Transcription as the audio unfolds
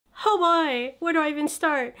Oh boy, where do I even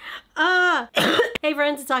start? Hey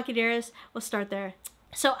friends, it's Akideris. We'll start there.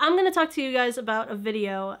 So I'm gonna talk to you guys about a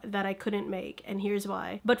video that I couldn't make, and here's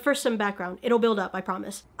why. But first, some background. It'll build up, I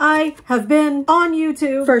promise. I have been on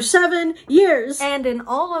YouTube for 7 years, and in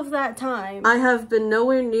all of that time, I have been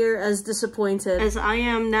nowhere near as disappointed as I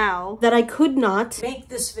am now that I could not make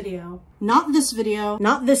this video. Not this video,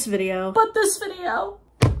 not this video, but this video.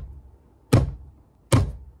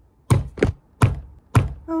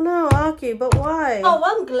 Oh no, Aki, but why? Oh,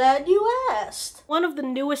 I'm glad you asked. One of the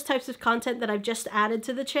newest types of content that I've just added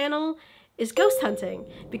to the channel is ghost hunting,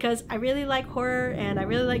 because I really like horror and I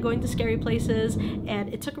really like going to scary places,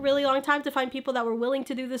 and it took a really long time to find people that were willing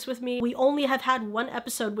to do this with me. We only have had one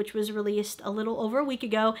episode which was released a little over a week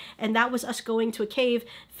ago, and that was us going to a cave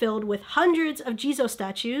filled with hundreds of Jesus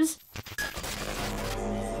statues.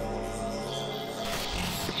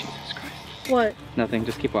 Jesus Christ. What? Nothing,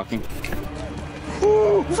 just keep walking.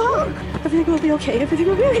 Oh, fuck! Everything will be okay, everything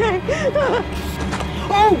will be okay!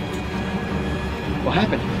 Oh! What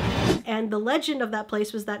happened? And the legend of that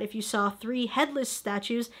place was that if you saw 3 headless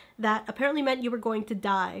statues, that apparently meant you were going to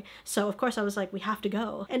die. So of course I was like, we have to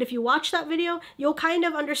go. And if you watch that video, you'll kind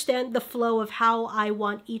of understand the flow of how I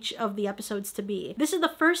want each of the episodes to be. This is the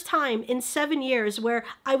first time in 7 years where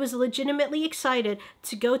I was legitimately excited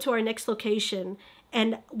to go to our next location.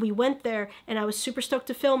 And we went there and I was super stoked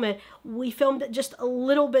to film it. We filmed it just a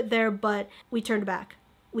little bit there, but we turned back.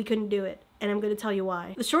 We couldn't do it. And I'm going to tell you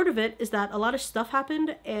why. The short of it is that a lot of stuff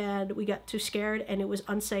happened and we got too scared and it was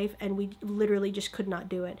unsafe and we literally just could not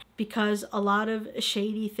do it because a lot of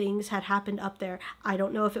shady things had happened up there. I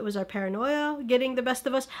don't know if it was our paranoia getting the best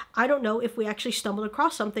of us. I don't know if we actually stumbled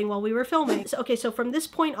across something while we were filming. So from this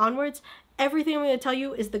point onwards, everything I'm going to tell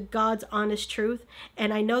you is the God's honest truth,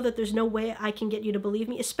 and I know that there's no way I can get you to believe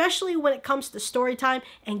me, especially when it comes to story time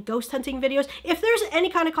and ghost hunting videos. If there's any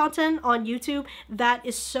kind of content on YouTube that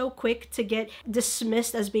is so quick to get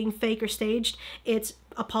dismissed as being fake or staged, it's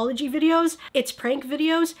apology videos, it's prank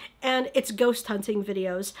videos, and it's ghost hunting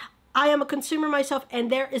videos. I am a consumer myself, and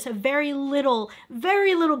there is a very little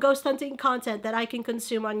ghost hunting content that I can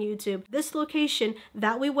consume on YouTube. This location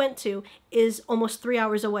that we went to is almost 3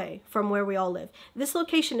 hours away from where we all live. This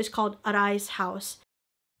location is called Arai's house.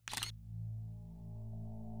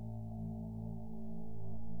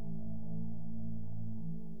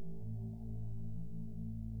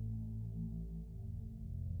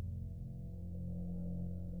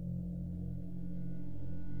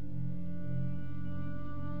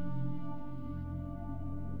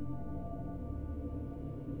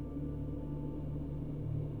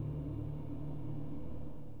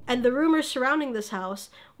 And the rumors surrounding this house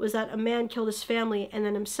was that a man killed his family and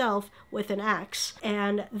then himself with an axe.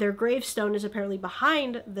 And their gravestone is apparently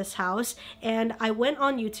behind this house. And I went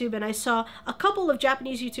on YouTube and I saw a couple of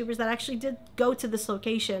Japanese YouTubers that actually did go to this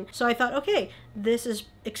location. So I thought, okay, this is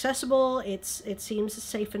accessible. It seems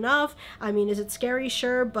safe enough. I mean, is it scary?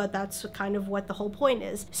 Sure, but that's kind of what the whole point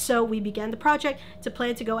is. So we began the project to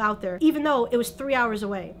plan to go out there, even though it was 3 hours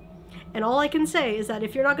away. And all I can say is that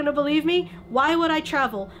if you're not going to believe me, why would I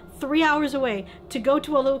travel 3 hours away to go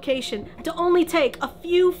to a location to only take a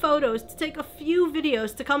few photos, to take a few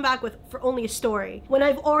videos to come back with for only a story, when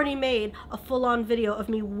I've already made a full-on video of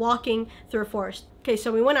me walking through a forest? Okay,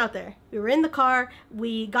 so we went out there. We were in the car.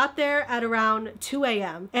 We got there at around 2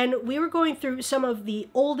 a.m. and we were going through some of the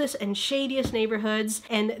oldest and shadiest neighborhoods,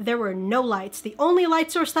 and there were no lights. The only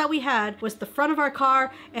light source that we had was the front of our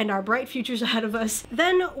car and our bright futures ahead of us.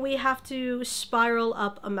 Then we have to spiral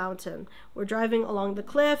up a mountain. We're driving along the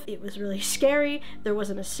cliff. It was really scary. There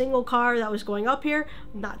wasn't a single car that was going up here.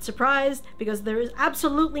 Not surprised, because there is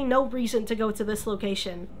absolutely no reason to go to this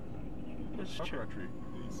location. That's true.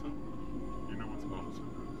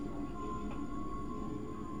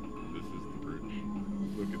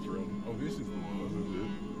 This is the one, is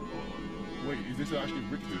it? Wait, is this actually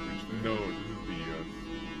Richter's Bridge there? No, this is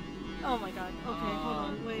the, Oh my god. Okay, hold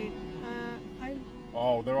on. Wait.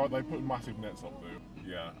 Oh, they put massive nets up there.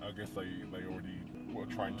 Yeah, I guess they already were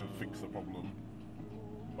trying to fix the problem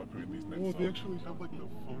by putting these nets up. they actually have like the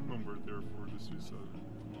phone number there for the suicide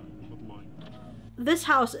hotline. This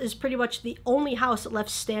house is pretty much the only house left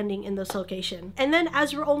standing in this location. And then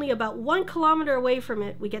as we're only about 1 kilometer away from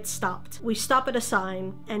it, we get stopped. We stop at a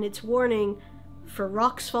sign and it's warning for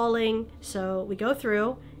rocks falling. So we go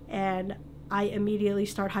through and I immediately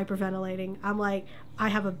start hyperventilating. I'm like, I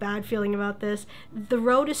have a bad feeling about this. The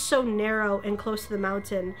road is so narrow and close to the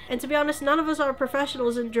mountain. And to be honest, none of us are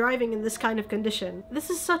professionals in driving in this kind of condition. This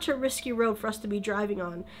is such a risky road for us to be driving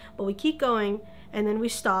on. But we keep going and then we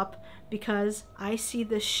stop because I see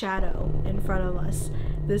this shadow in front of us.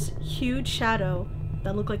 This huge shadow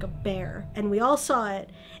that looked like a bear, and we all saw it,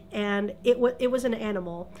 and it was an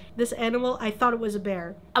animal. This animal, I thought it was a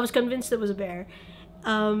bear. I was convinced it was a bear.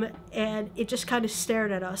 And it just kind of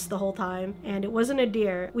stared at us the whole time, and it wasn't a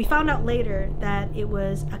deer. We found out later that it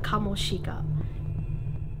was a kamoshika.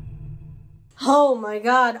 Oh my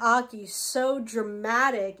god, Aki, so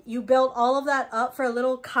dramatic. You built all of that up for a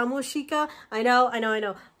little kamoshika? I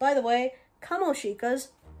know. By the way, kamoshikas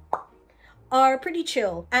are pretty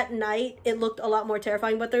chill. At night, it looked a lot more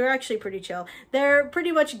terrifying, but they're actually pretty chill. They're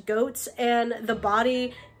pretty much goats, and the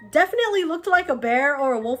body definitely looked like a bear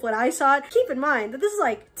or a wolf when I saw it. Keep in mind that this is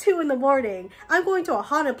like 2 in the morning. I'm going to a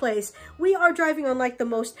haunted place. We are driving on like the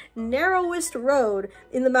most narrowest road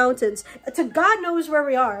in the mountains to God knows where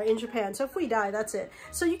we are in Japan. So if we die, that's it.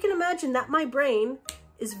 So you can imagine that my brain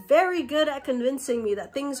is very good at convincing me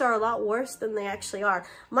that things are a lot worse than they actually are.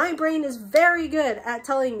 My brain is very good at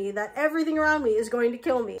telling me that everything around me is going to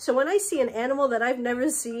kill me. So when I see an animal that I've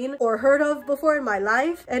never seen or heard of before in my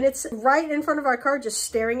life, and it's right in front of our car just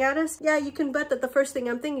staring at us, yeah, you can bet that the first thing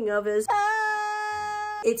I'm thinking of is,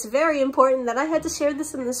 ah! It's very important that I had to share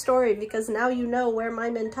this in the story, because now you know where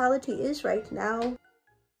my mentality is right now.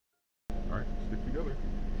 Alright, stick together.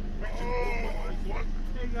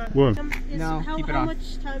 What? No, keep it how on.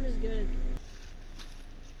 much time is good?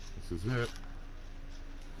 This is it.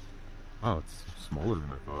 Oh, it's smaller than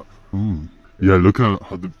I thought. Yeah, look at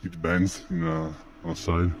how it bends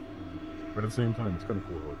outside. But at the same time, it's kind of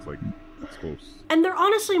cool. It's like, it's close. And there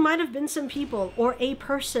honestly might have been some people or a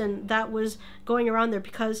person that was going around there,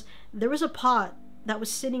 because there was a pot that was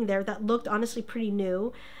sitting there that looked honestly pretty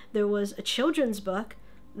new. There was a children's book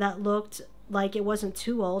that looked like it wasn't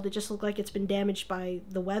too old. It just looked like it's been damaged by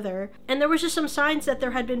the weather. And there was just some signs that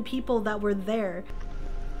there had been people that were there.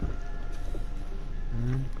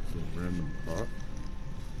 Some random pot.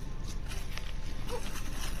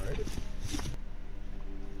 Alright.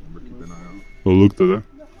 Remember, keep an eye out. Oh, look at that.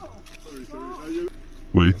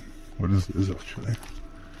 Wait, what is this actually?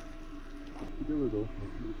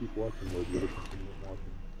 Keep watching.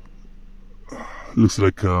 Looks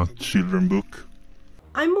like a children book.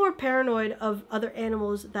 I'm more paranoid of other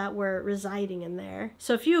animals that were residing in there.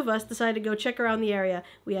 So a few of us decided to go check around the area.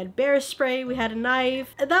 We had bear spray, we had a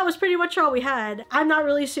knife, and that was pretty much all we had. I'm not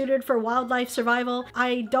really suited for wildlife survival.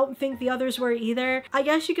 I don't think the others were either. I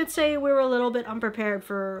guess you could say we were a little bit unprepared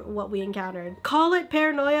for what we encountered. Call it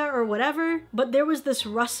paranoia or whatever, but there was this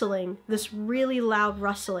rustling, this really loud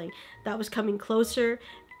rustling that was coming closer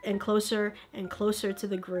and closer and closer to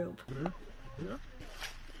the group. Yeah.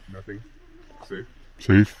 Nothing. Safe.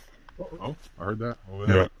 Safe? Oh, I heard that. Over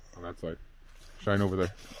there. Yeah. On that side. Shine over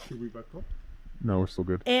there. Should we back up? No, we're still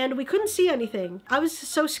good. And we couldn't see anything. I was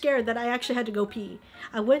so scared that I actually had to go pee.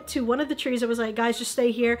 I went to one of the trees. I was like, guys, just stay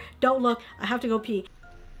here. Don't look. I have to go pee.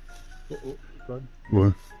 Son.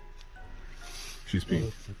 What? She's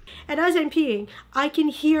peeing. And as I'm peeing, I can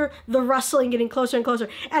hear the rustling getting closer and closer.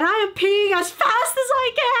 And I am peeing as fast as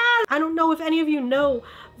I can! I don't know if any of you know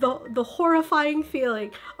the horrifying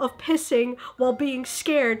feeling of pissing while being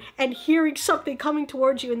scared and hearing something coming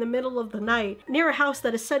towards you in the middle of the night near a house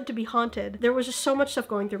that is said to be haunted. There was just so much stuff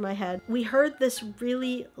going through my head. We heard this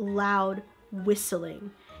really loud whistling.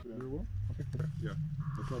 Very well. Okay. Yeah.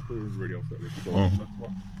 Let's not put the radio set. Let's go. Oh. Let's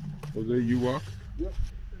walk. Jose, you walk? Yep.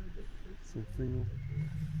 Something.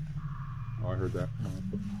 Oh, I heard that.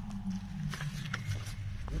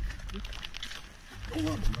 Hold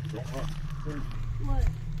on. Don't walk. What?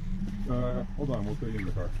 Hold on. We'll put you in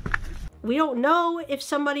the car. We don't know if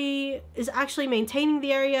somebody is actually maintaining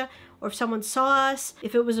the area or if someone saw us.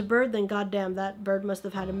 If it was a bird, then goddamn, that bird must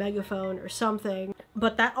have had a megaphone or something.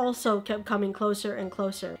 But that also kept coming closer and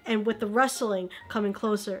closer. And with the rustling coming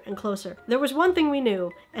closer and closer. There was one thing we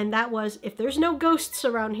knew, and that was if there's no ghosts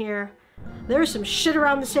around here, there's some shit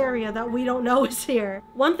around this area that we don't know is here.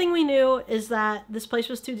 One thing we knew is that this place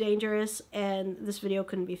was too dangerous and this video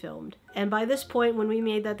couldn't be filmed. And by this point, when we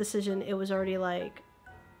made that decision, it was already like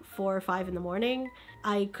 4 or 5 in the morning.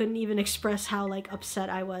 I couldn't even express how like upset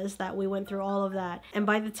I was that we went through all of that. And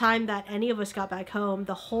by the time that any of us got back home,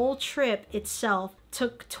 the whole trip itself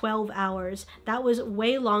took 12 hours. That was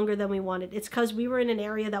way longer than we wanted. It's because we were in an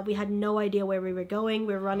area that we had no idea where we were going.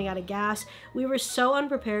 We were running out of gas. We were so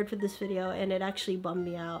unprepared for this video, and it actually bummed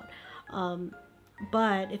me out.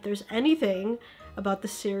 But if there's anything about the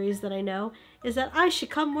series that I know, is that I should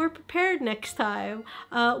come more prepared next time.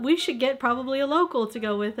 We should get probably a local to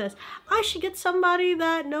go with us. I should get somebody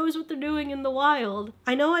that knows what they're doing in the wild.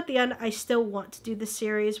 I know at the end I still want to do this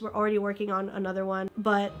series. We're already working on another one,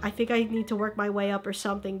 but I think I need to work my way up or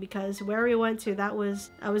something, because where we went to, that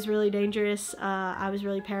was really dangerous. I was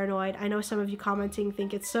really paranoid. I know some of you commenting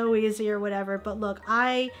think it's so easy or whatever, but look,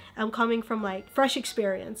 I am coming from like fresh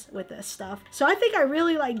experience with this stuff. So I think I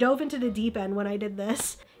really like dove into the deep end when I did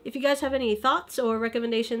this. If you guys have any thoughts or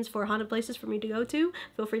recommendations for haunted places for me to go to,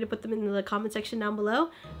 feel free to put them in the comment section down below.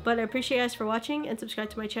 But I appreciate you guys for watching, and subscribe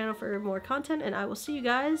to my channel for more content, and I will see you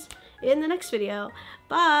guys in the next video.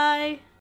 Bye!